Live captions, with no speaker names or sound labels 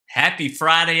Happy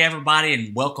Friday, everybody,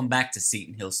 and welcome back to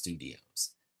Seton Hill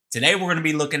Studios. Today, we're going to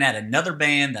be looking at another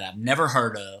band that I've never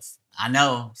heard of. I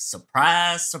know,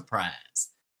 surprise, surprise.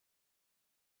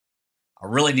 I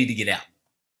really need to get out.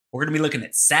 We're going to be looking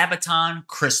at Sabaton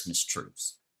Christmas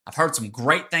Truce. I've heard some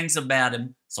great things about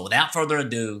him, so without further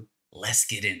ado, let's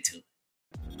get into it.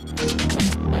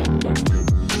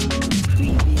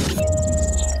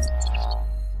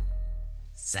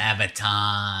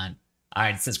 Sabaton. All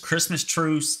right, it says Christmas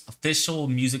Truce, official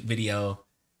music video,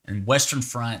 and Western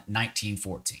Front,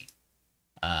 1914.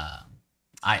 All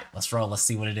right, let's roll. Let's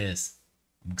see what it is.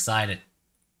 I'm excited.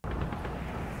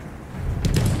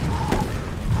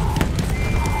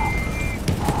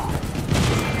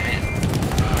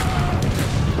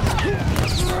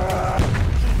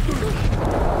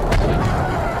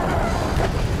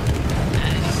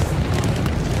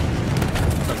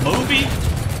 The movie?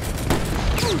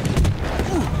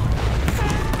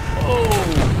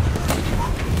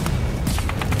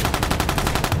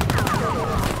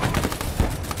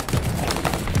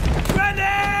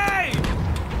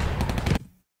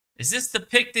 Is this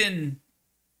depicting?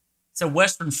 It's a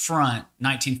Western Front,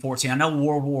 1914. I know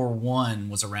World War I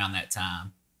was around that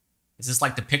time. Is this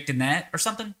like depicting that or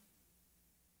something?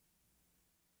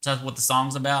 Is that what the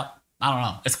song's about? I don't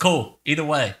know. It's cool. Either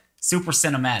way, super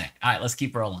cinematic. All right, let's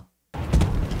keep rolling.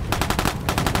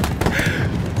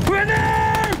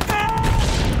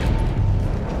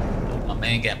 My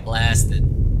man got blasted.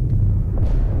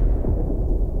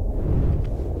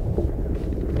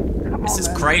 This is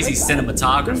crazy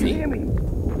cinematography.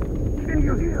 Can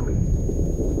you hear me?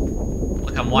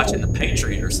 Like I'm watching The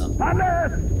Patriot or something.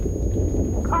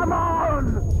 Come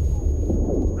on!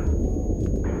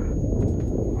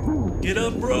 Get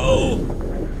up, bro!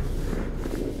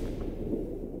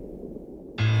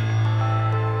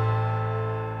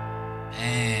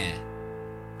 Man.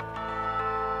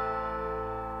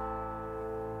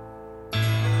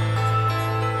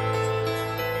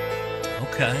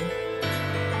 Okay.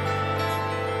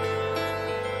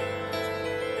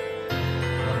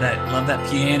 Love that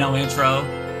piano intro.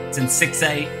 It's in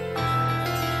 6/8.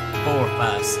 4,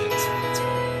 5, 6.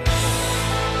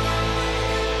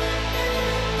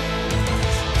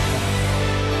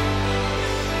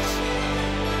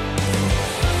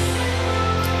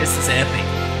 This is epic.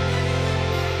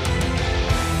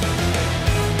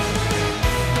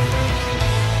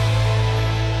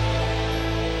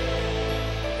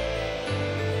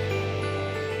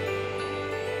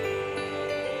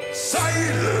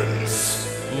 Silence!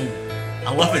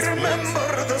 I love his I voice.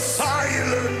 remember the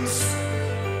silence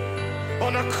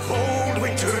on a cold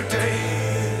winter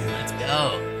day. Let's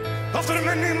go. After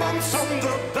many months on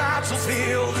the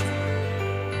battlefield,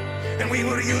 and we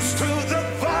were used to the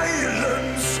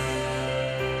violence.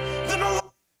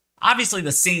 Obviously,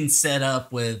 the scene's set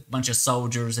up with a bunch of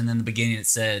soldiers, and in the beginning it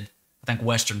said, I think,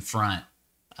 Western Front,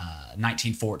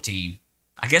 1914.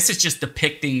 I guess it's just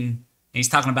depicting. He's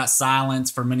talking about silence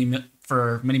for many months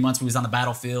when he was on the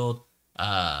battlefield.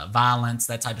 Violence,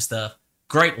 that type of stuff.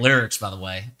 Great lyrics, by the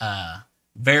way.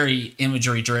 Very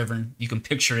imagery driven. You can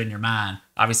picture it in your mind.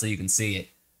 Obviously, you can see it.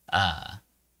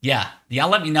 Yeah,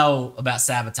 let me know about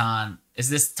Sabaton. Is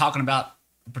this talking about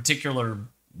a particular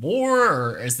war,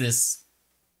 or is this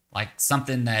like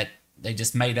something that they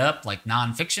just made up, like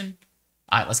nonfiction?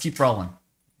 All right, let's keep rolling.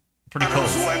 Pretty cool.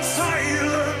 Went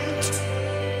silent,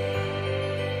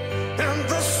 and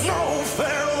the snow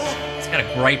fell. It's got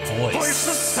a great voice.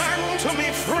 Voices sang to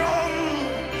me from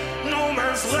no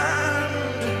man's land.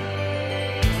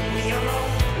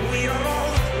 We are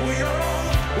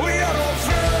all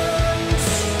friends.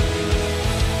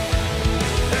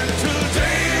 And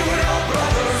today we're all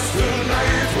brothers,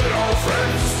 tonight we're all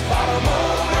friends. Our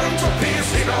moment of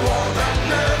peace in a war that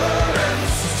never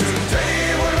ends. Today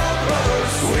we're all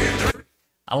brothers,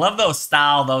 I love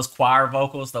those choir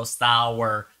vocals, those style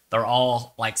where they're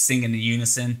all like singing in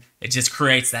unison. It just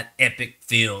creates that epic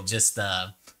feel. Just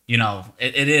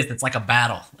it's like a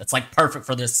battle. It's like perfect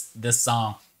for this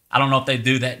song. I don't know if they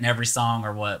do that in every song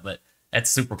or what, but that's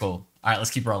super cool. All right,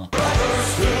 let's keep rolling.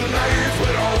 brothers, tonight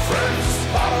we're all friends.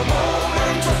 Our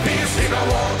moment of peace in a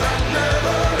war that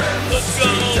never ends. Let's go.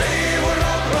 Today we're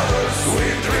all brothers,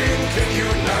 we drink and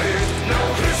unite. Now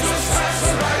Christmas has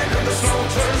arrived and the snow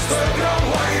turns the ground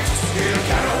white. Hear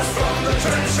carols from the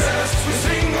trenches, we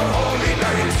sing a holy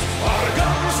night. Our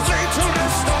guns lay to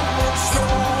rest on wood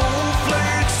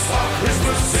snowflakes. Our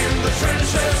Christmas in the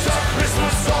trenches, our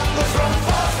Christmas on the front,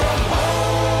 far from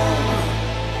home.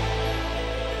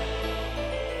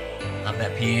 Love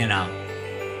that piano.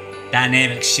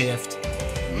 Dynamic shift.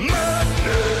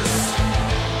 Madness.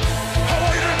 How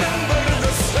I remember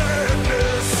the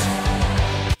sadness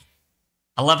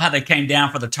I love how they came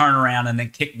down for the turnaround and then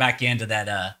kicked back into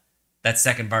that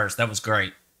second verse. That was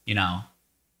great. You know,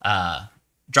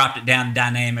 dropped it down to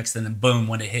dynamics and then boom,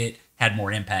 when it hit, had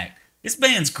more impact. This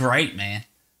band's great, man.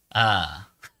 I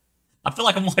feel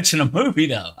like I'm watching a movie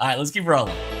though. All right, let's keep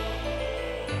rolling.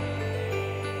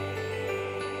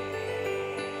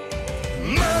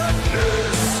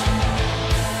 Madness.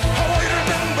 How I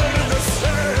remember the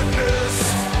sadness.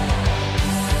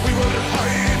 We were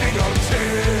hiding our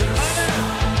tears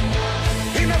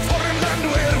in a foreign land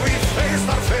where we faced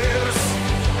our fears.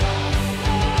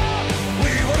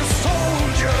 We were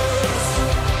soldiers,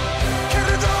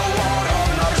 carried the war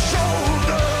on our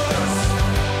shoulders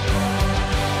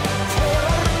for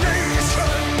our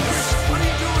nations. What are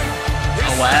you doing?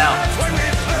 Oh wow. When we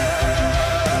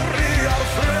bury our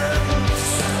friends.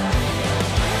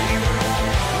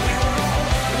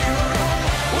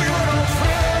 We were all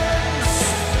friends.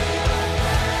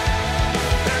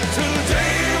 And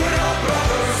today we're all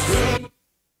brothers.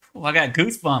 Ooh, I got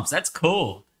goosebumps. That's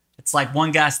cool. It's like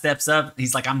one guy steps up,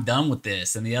 he's like, I'm done with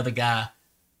this. And the other guy,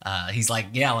 he's like,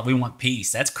 yeah, we want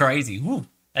peace. That's crazy. Woo,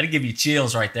 that'd give you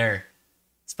chills right there.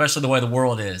 Especially the way the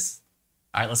world is.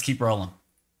 All right, let's keep rolling.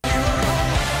 We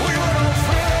were all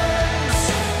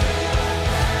friends.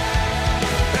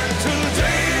 And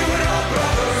today we're all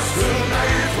brothers.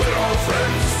 Tonight we're all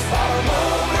friends. Our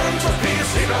moment of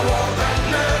peace in a war that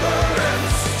never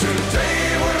ends.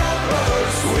 Today we're all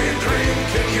brothers. We drink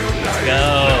and unite. Go.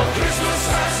 Now Christmas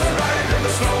has arrived and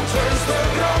the snow turns the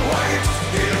ground white.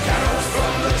 Hear carols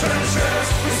from the trenches.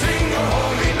 We sing a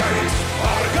holy night.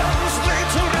 Our guns lay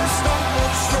to rest on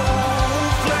old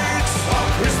snowflakes. Our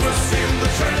Christmas in the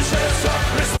trenches. Our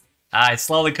Christmas. All right,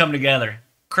 slowly come together.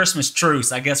 Christmas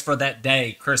truce. I guess for that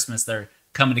day, Christmas, they're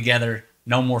coming together.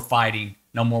 No more fighting.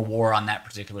 No more war on that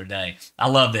particular day. I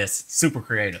love this. Super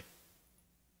creative.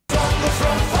 From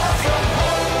far from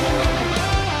home.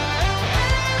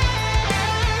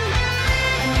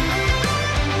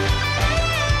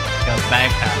 Go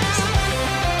bagpipes.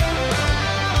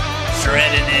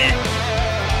 Shredding it.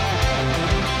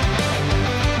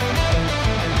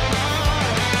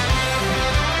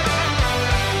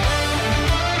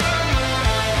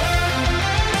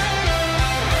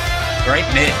 Great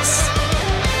mix.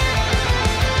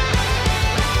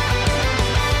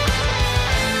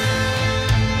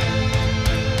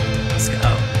 Let's go.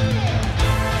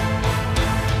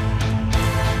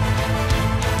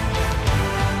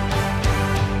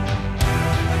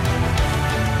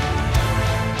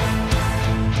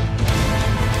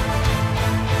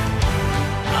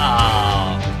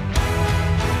 Oh.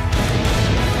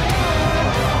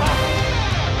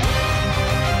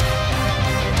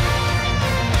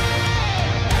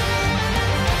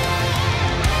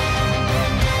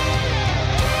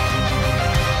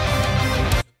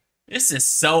 This is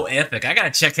so epic. I gotta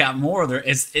check out more. There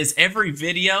is every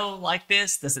video like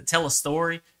this. Does it tell a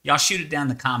story? Y'all shoot it down in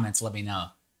the comments. Let me know.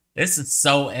 This is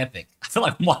so epic. I feel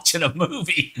like I'm watching a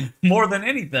movie more than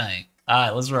anything. All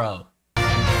right, let's roll.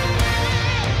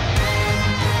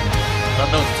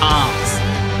 Love those toms.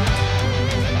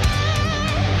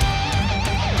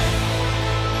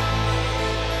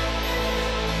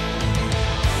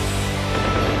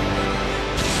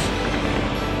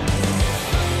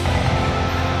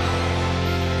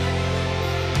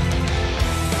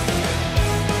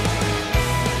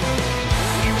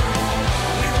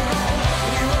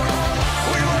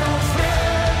 We were all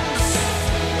friends.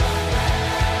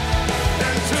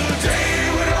 And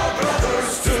today we're all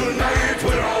brothers. Tonight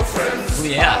we're all friends. Oh,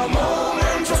 yeah. A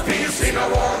moment of peace in a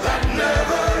war that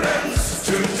never ends.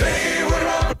 Today we're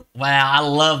all. Wow, I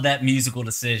love that musical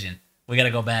decision. We got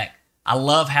to go back. I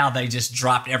love how they just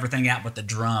dropped everything out with the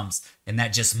drums and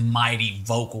that just mighty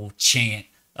vocal chant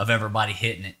of everybody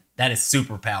hitting it. That is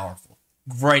super powerful.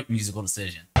 Great musical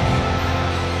decision. We were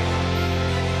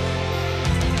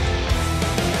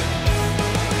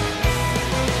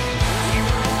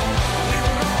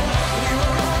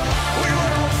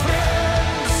all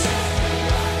friends.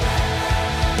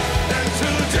 And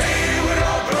today we're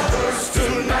all brothers.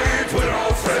 Tonight we're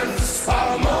all friends.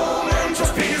 A moment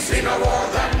of peace in a war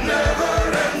that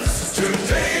never ends.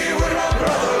 Today we're all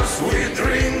brothers. We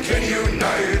drink and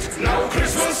unite. Now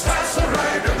Christmas has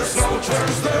arrived and the snow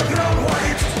turns the ground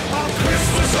white. Our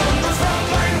Christmas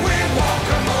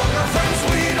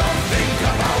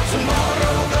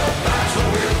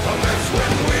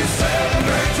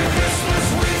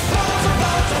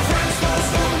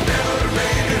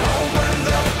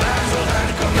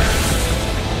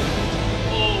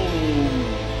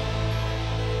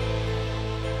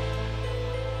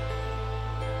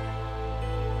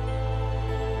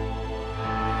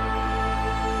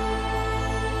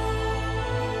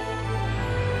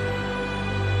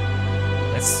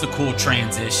This is a cool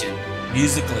transition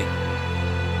musically.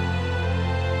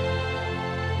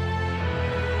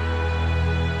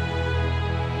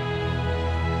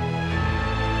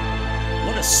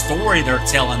 What a story they're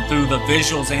telling through the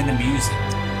visuals and the music.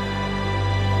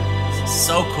 This is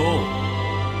so cool.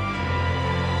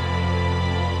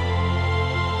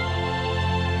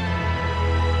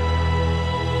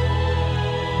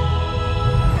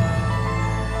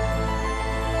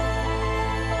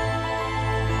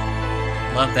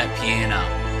 Love that piano.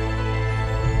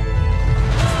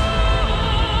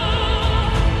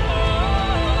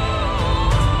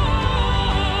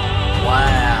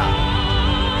 Wow.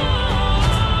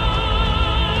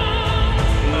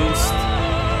 Boost.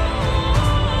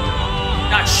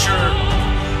 Not sure.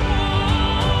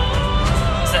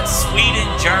 Is that Sweden,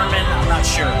 German? I'm not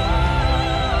sure.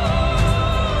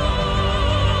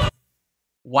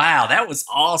 Wow, that was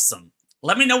awesome.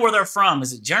 Let me know where they're from.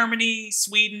 Is it Germany,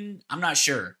 Sweden? I'm not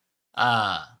sure.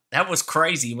 That was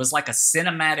crazy. It was like a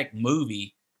cinematic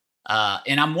movie.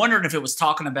 And I'm wondering if it was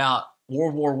talking about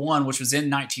World War I, which was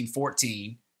in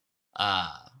 1914.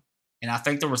 And I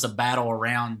think there was a battle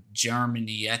around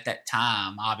Germany at that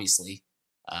time, obviously,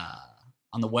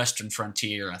 on the Western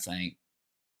frontier, I think.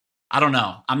 I don't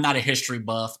know. I'm not a history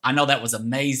buff. I know that was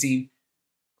amazing.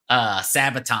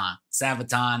 Sabaton.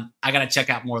 Sabaton. I got to check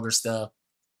out more of their stuff.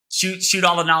 Shoot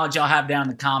all the knowledge y'all have down in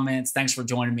the comments. Thanks for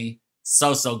joining me.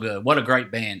 So good. What a great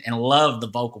band. And love the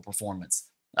vocal performance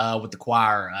with the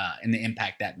choir and the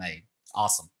impact that made.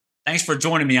 Awesome. Thanks for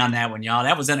joining me on that one, y'all.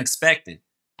 That was unexpected.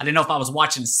 I didn't know if I was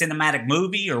watching a cinematic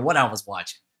movie or what I was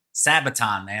watching.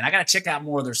 Sabaton, man. I got to check out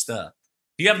more of their stuff.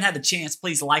 If you haven't had the chance,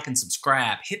 please like and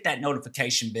subscribe. Hit that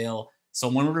notification bell so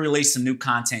when we release some new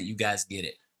content, you guys get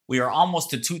it. We are almost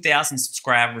to 2,000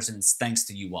 subscribers, and it's thanks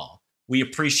to you all. We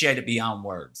appreciate it beyond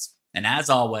words. And as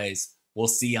always, we'll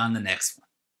see you on the next one.